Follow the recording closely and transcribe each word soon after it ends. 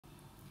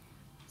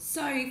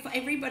So for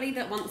everybody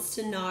that wants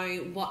to know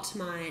what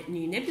my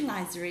new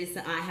nebulizer is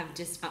that I have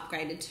just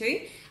upgraded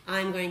to,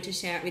 I'm going to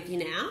share it with you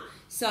now.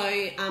 So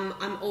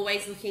I'm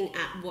always looking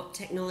at what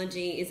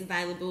technology is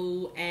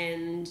available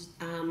and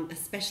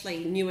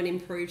especially new and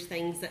improved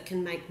things that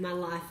can make my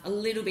life a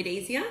little bit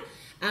easier.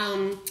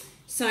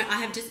 So I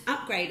have just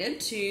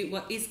upgraded to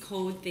what is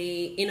called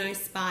the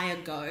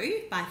InnoSpire Go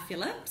by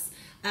Philips.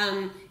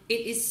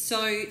 It is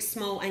so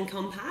small and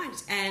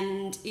compact,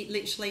 and it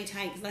literally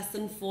takes less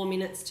than 4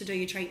 minutes to do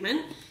your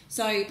treatment.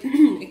 So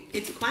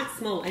it's quite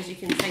small, as you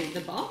can see,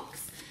 the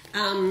box.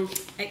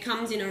 It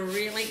comes in a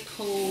really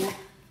cool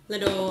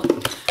little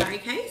carry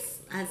case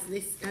as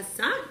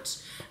such.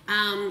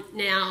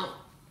 Now,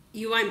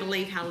 you won't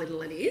believe how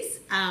little it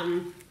is.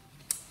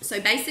 So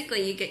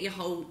basically you get your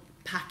whole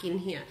pack in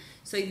here.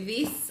 So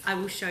this, I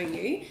will show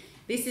you.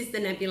 This is the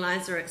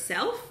nebulizer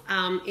itself.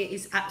 It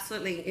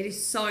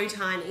is so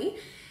tiny.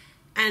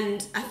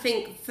 And I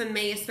think for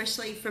me,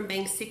 especially from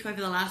being sick over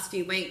the last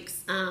few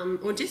weeks,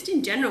 or just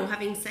in general,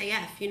 having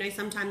CF, you know,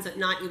 sometimes at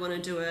night you want to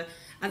do a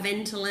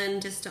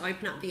Ventolin just to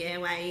open up the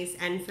airways.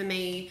 And for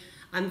me,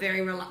 I'm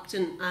very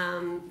reluctant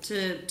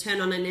to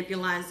turn on a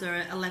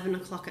nebulizer at 11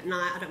 o'clock at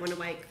night. I don't want to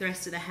wake the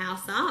rest of the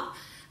house up.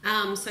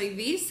 So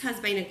this has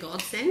been a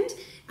godsend.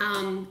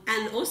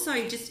 And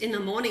also just in the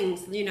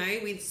mornings, you know,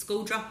 with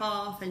school drop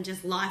off and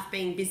just life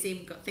being busy,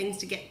 we've got things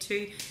to get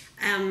to.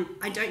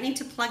 I don't need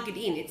to plug it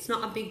in. It's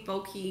not a big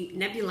bulky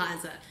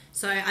nebulizer.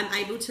 So I'm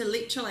able to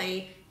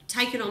literally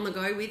take it on the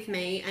go with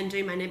me and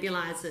do my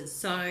nebulizers.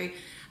 So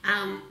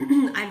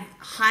I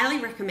highly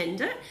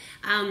recommend it.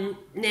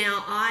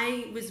 Now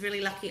I was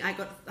really lucky.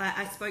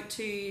 I spoke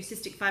to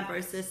Cystic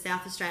Fibrosis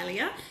South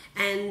Australia,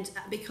 and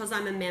because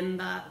I'm a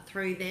member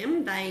through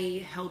them, they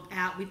help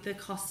out with the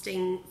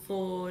costing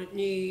for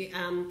new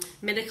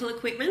medical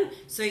equipment.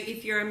 So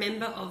if you're a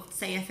member of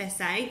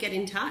CFSA, get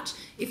in touch.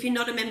 If you're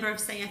not a member of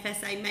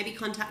CFSA, maybe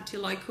contact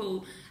your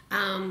local.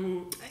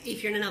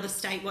 If you're in another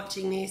state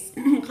watching this,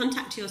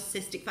 contact your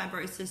Cystic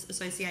Fibrosis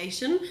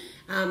Association.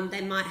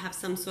 They might have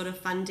some sort of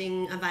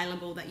funding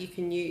available that you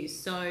can use.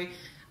 So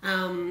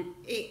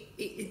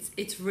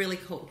it's really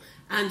cool.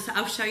 So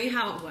I'll show you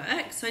how it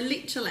works. So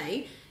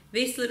literally,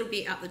 this little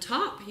bit up the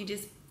top, you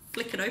just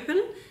flick it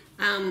open.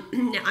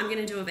 Now I'm going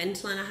to do a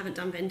Ventolin. I haven't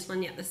done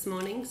Ventolin yet this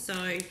morning.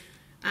 So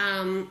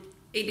it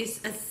is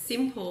as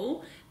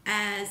simple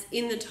as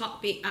in the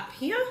top bit up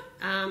here,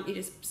 you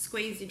just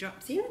squeeze your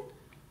drops in.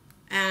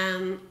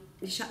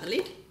 You shut the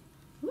lid,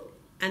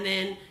 and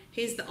then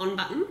here's the on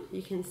button,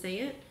 you can see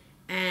it,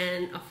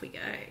 and off we go.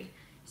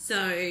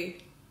 So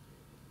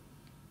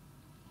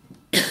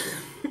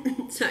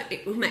so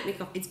it will make me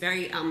cough. It's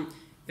very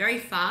very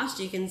fast,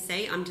 you can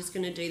see. I'm just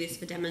going to do this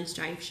for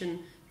demonstration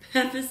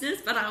purposes,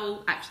 but I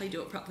will actually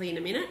do it properly in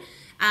a minute.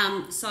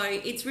 So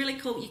it's really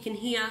cool. You can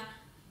hear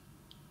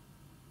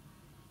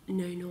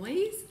no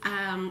noise,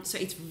 so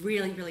it's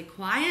really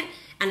quiet,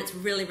 and it's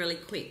really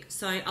quick.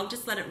 So I'll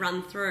just let it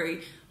run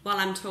through while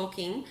I'm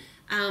talking.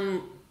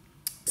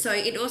 So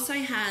it also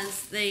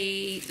has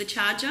the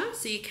charger,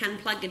 so you can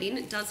plug it in.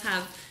 It does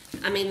have,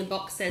 I mean, the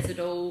box says it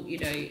all, you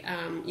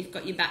know. You've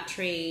got your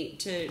battery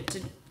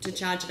to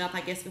charge it up,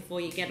 I guess,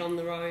 before you get on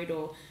the road,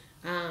 or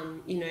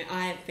you know,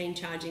 I've been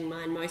charging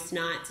mine most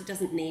nights. It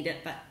doesn't need it,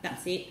 but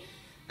that's it.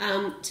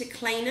 To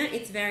clean it,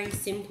 it's very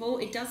simple.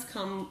 It does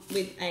come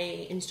with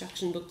a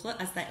instruction booklet,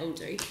 as they all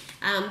do.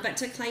 But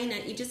to clean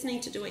it, you just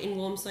need to do it in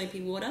warm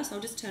soapy water. So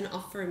I'll just turn it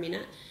off for a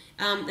minute.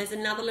 There's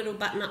another little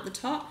button up the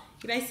top.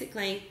 You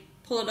basically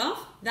pull it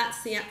off.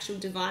 That's the actual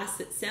device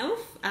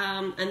itself.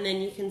 And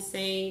then you can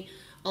see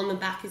on the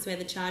back is where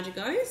the charger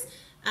goes.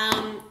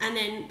 And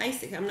then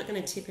basically, I'm not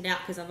going to tip it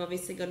out because I've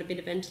obviously got a bit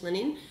of Ventolin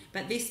in.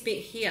 But this bit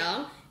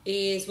here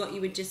is what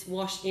you would just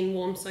wash in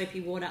warm soapy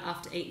water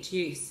after each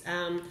use.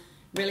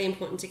 Really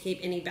important to keep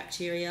any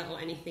bacteria or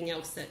anything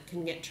else that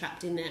can get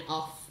trapped in there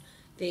off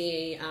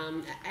the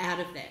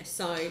out of there.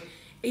 So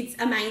it's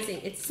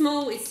amazing. It's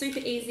small. It's super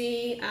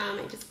easy.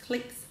 It just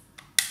clicks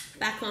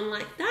back on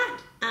like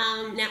that.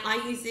 Now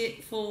I use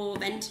it for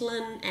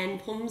Ventolin and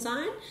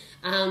Pulmzyme.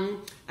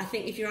 I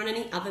think if you're on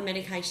any other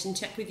medication,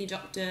 check with your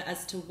doctor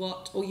as to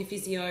or your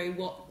physio,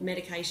 what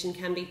medication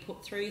can be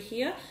put through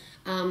here.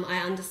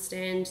 I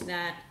understand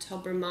that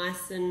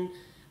tobramycin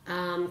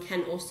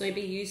can also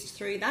be used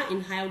through that,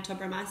 inhaled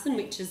tobramycin,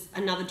 which is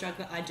another drug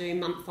that I do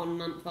month on,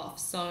 month off.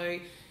 So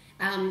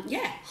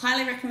yeah,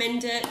 highly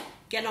recommend it.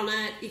 Get on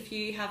it if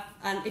you have,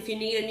 if you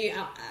need a new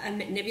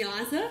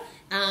nebulizer.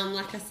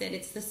 Like I said,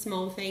 it's the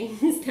small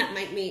things that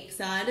make me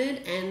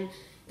excited, and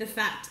the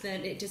fact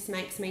that it just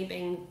makes me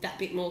being that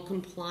bit more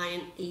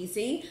compliant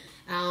easy.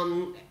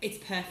 It's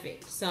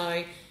perfect.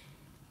 So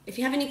if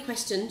you have any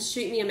questions,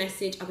 shoot me a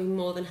message. I'll be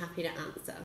more than happy to answer.